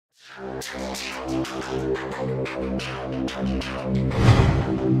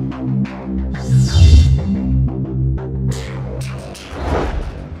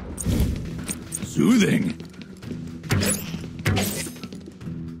Soothing.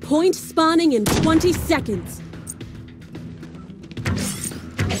 Point spawning in 20 seconds.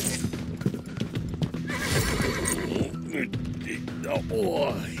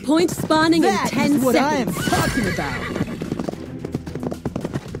 Point spawning in 10 seconds. What I am talking about.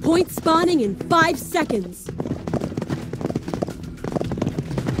 Point spawning in 5 seconds.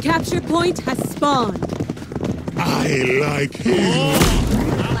 Capture point has spawned. I like him.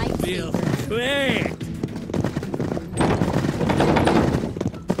 I feel great.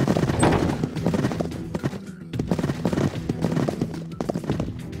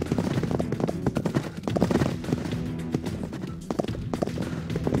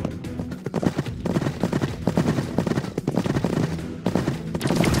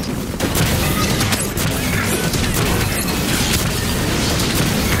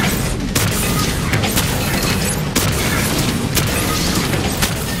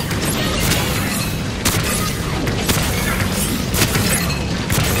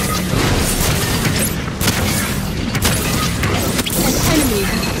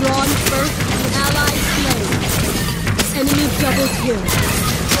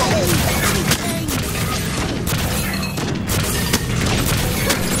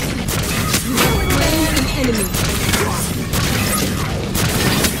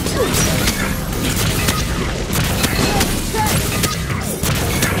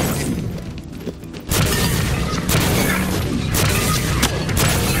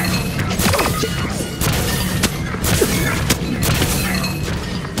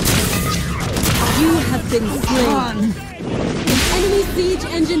 Been slain. An enemy siege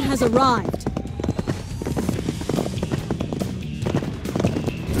engine has arrived.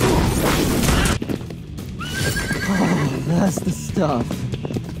 Oh, that's the stuff.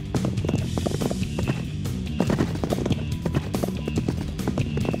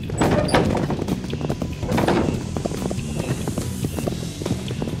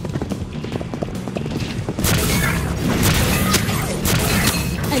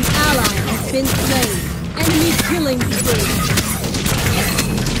 An ally has been slain. Enemy killing spree.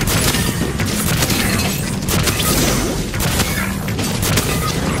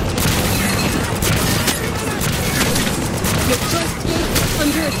 Your first gate is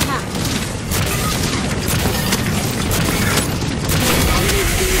under attack. Enemy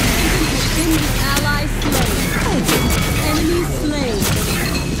siege engine has been the ally slain. Enemy slain.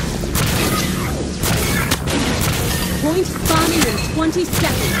 Point spawning in 20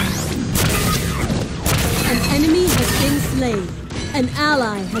 seconds. An enemy has been slain. An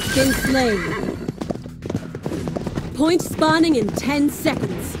ally has been slain. Point spawning in 10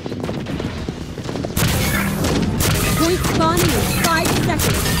 seconds. Point spawning in 5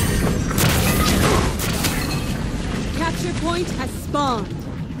 seconds. Capture point has spawned.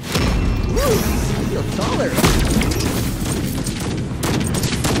 Woo! I feel taller.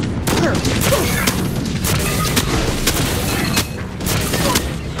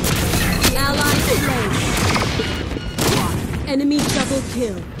 Ally slain. Enemy double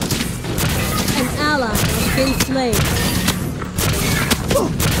kill. An ally has been slain.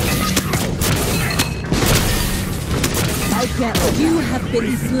 I can't let You have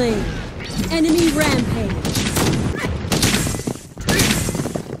been slain. Enemy rampage.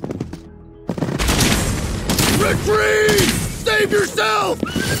 Retreat! Save yourself!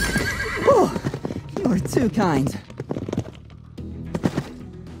 You're too kind.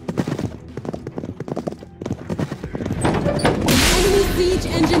 Enemy siege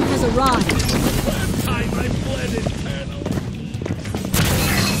engine has arrived. Time I bled in panel.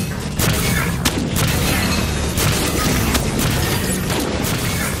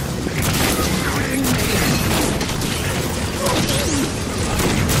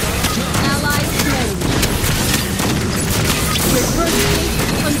 Ally slain. Your first gate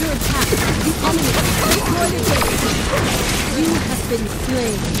is under attack. The enemy destroyed the gate. You have been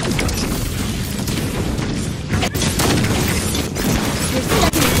slain. Your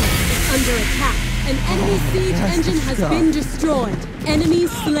second gate is under attack. An enemy siege engine has been destroyed. Enemy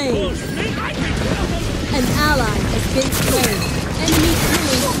slain. An ally has been slain. Enemy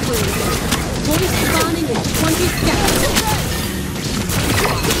killing spree. Point spawning in 20 seconds.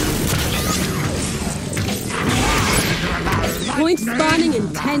 Point spawning in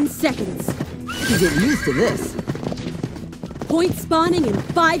 10 seconds. You get used to this. Point spawning in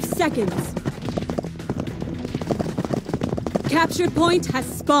 5 seconds. Capture point has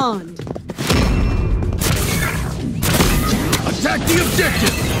spawned. Attack the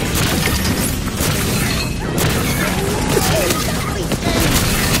objective!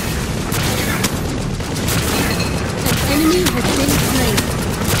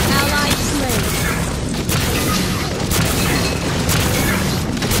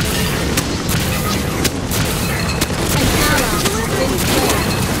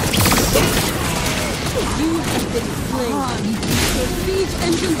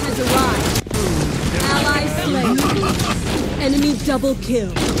 double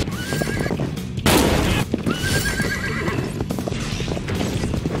kill.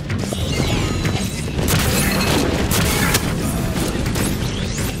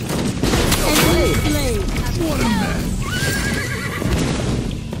 Enemy slain. What a mess!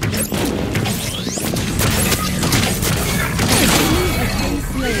 Enemy has been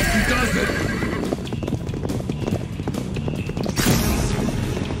slain. He does it!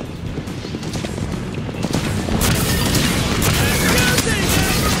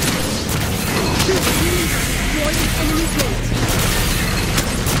 Destroy the enemy's gate.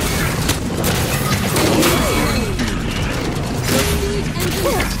 Your siege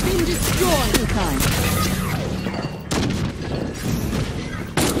engine has been destroyed. Too kind.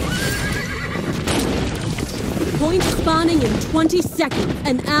 Point spawning in 20 seconds.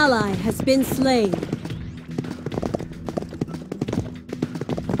 An ally has been slain.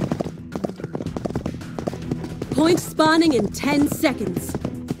 Point spawning in 10 seconds.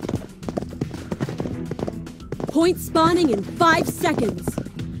 Point spawning in 5 seconds.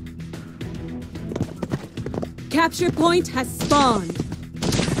 Capture point has spawned.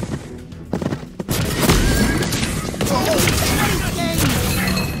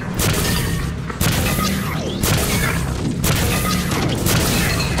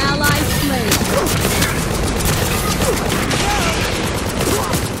 Ally slain.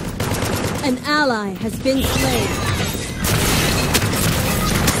 An ally has been slain.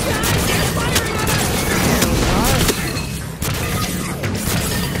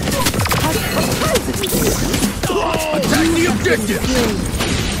 Attack the objective!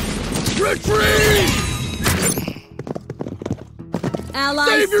 Retreat! Ally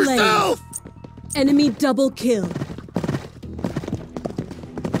Save slain. yourself! Enemy double kill.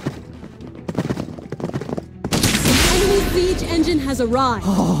 Enemy siege engine has arrived.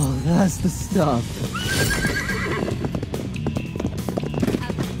 Oh, that's the stuff.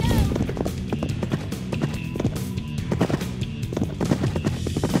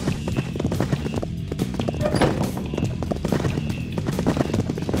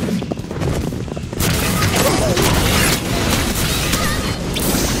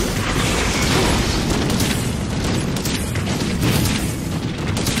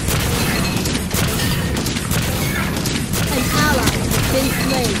 An ally has been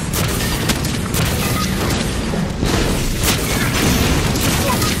slain.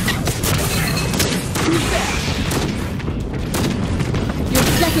 Your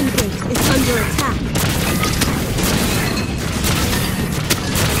second gate is under attack.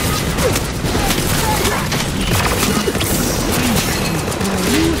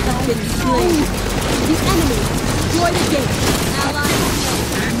 You have been slain. The enemy destroyed a gate. Ally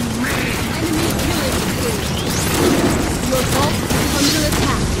slain. Enemy killing spree. Your vault is under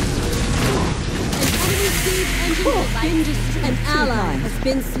attack. An enemy siege engine has been destroyed. An ally has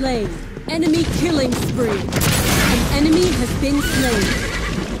been slain. Enemy killing spree. An enemy has been slain.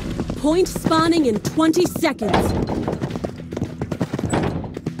 Point spawning in 20 seconds.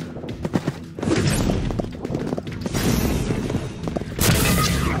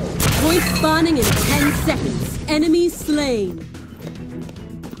 Point spawning in 10 seconds. Enemy slain.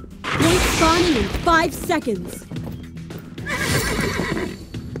 Point spawning in 5 seconds.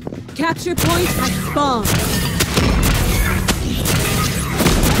 Capture point has spawned.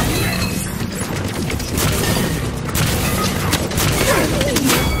 Slain an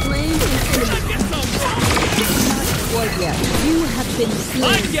enemy. Quite yet. You have been slain.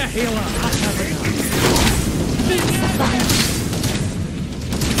 I'm your healer.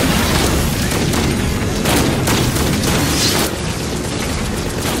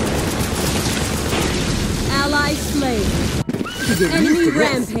 Ally slain. You get Enemy used to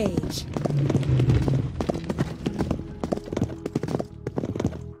this. rampage.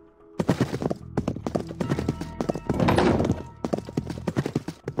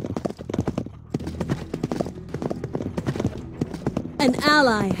 An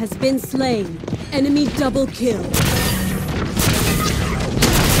ally has been slain. Enemy double kill.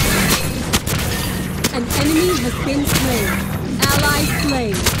 An enemy has been slain. Ally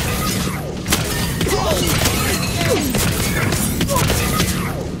slain.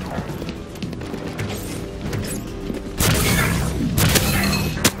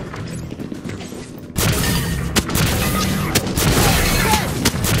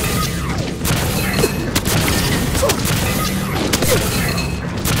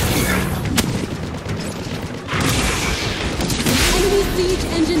 Enemy siege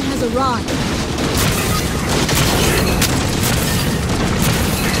engine has arrived.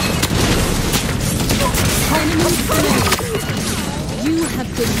 Enemy slain. You have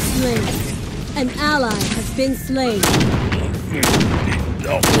been slain. An ally has been slain.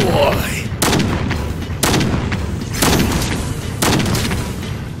 Oh boy!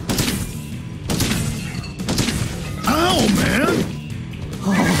 Ow, man!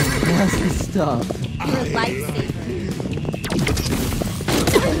 Oh, that's the stuff. Your lifesaver.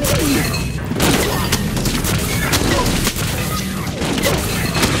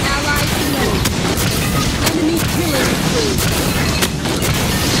 Ally slain. Enemy killing spree.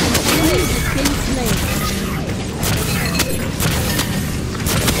 An enemy has been slain.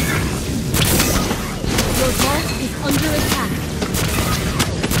 Your vault is under attack.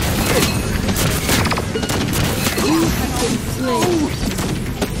 You have been slain.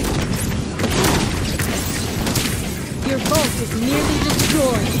 Your vault is nearly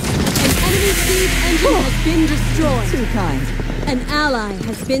destroyed. An enemy siege engine has been destroyed. Too kind. An ally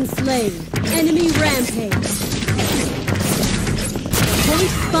has been slain. Enemy rampage.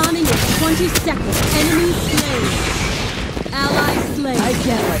 Point spawning in 20 seconds. Enemy slain. Ally slain. I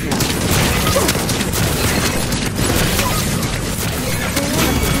can't right now.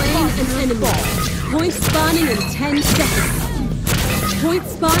 Slain an enemy. Point spawning in 10 seconds. Point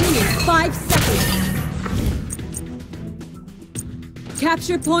spawning in 5 seconds.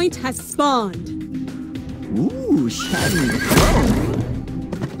 Capture point has spawned. Ooh, shiny. Oh.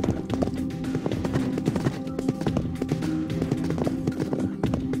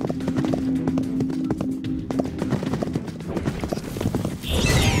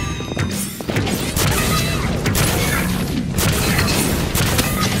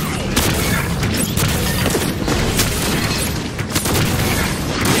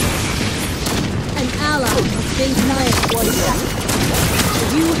 An ally has been slain.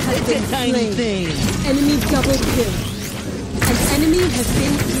 You have been slain. Enemy double kill. An enemy has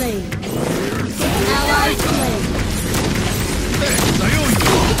been slain. Ally slain. I owe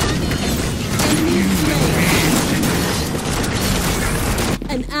Enemy slain.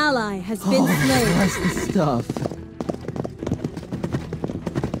 An ally has been Oh, slain. that's the stuff.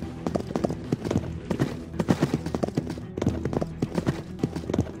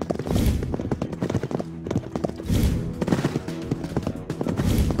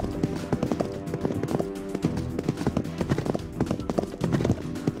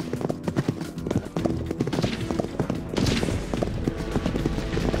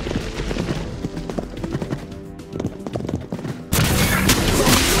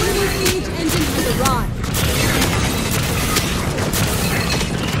 Enemy siege engine has arrived.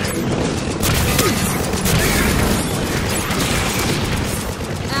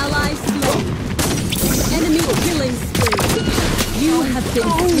 Ally slain. Enemy killing spree. You have been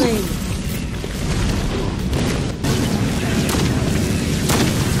slain.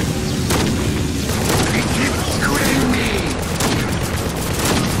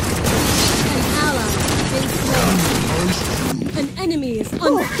 An ally has been slain. An enemy is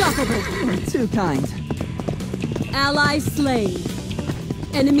unstoppable. Too kind. Ally slain.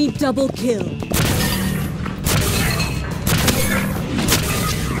 Enemy double kill.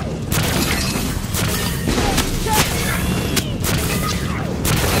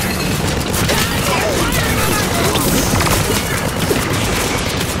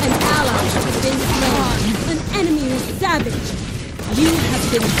 An ally has been slain. An enemy is savage. You have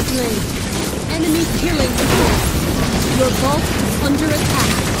been slain. Enemy killing spree. Your vault is under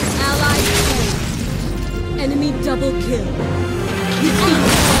attack. Ally slain. Enemy double kill. The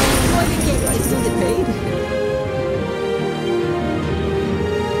enemy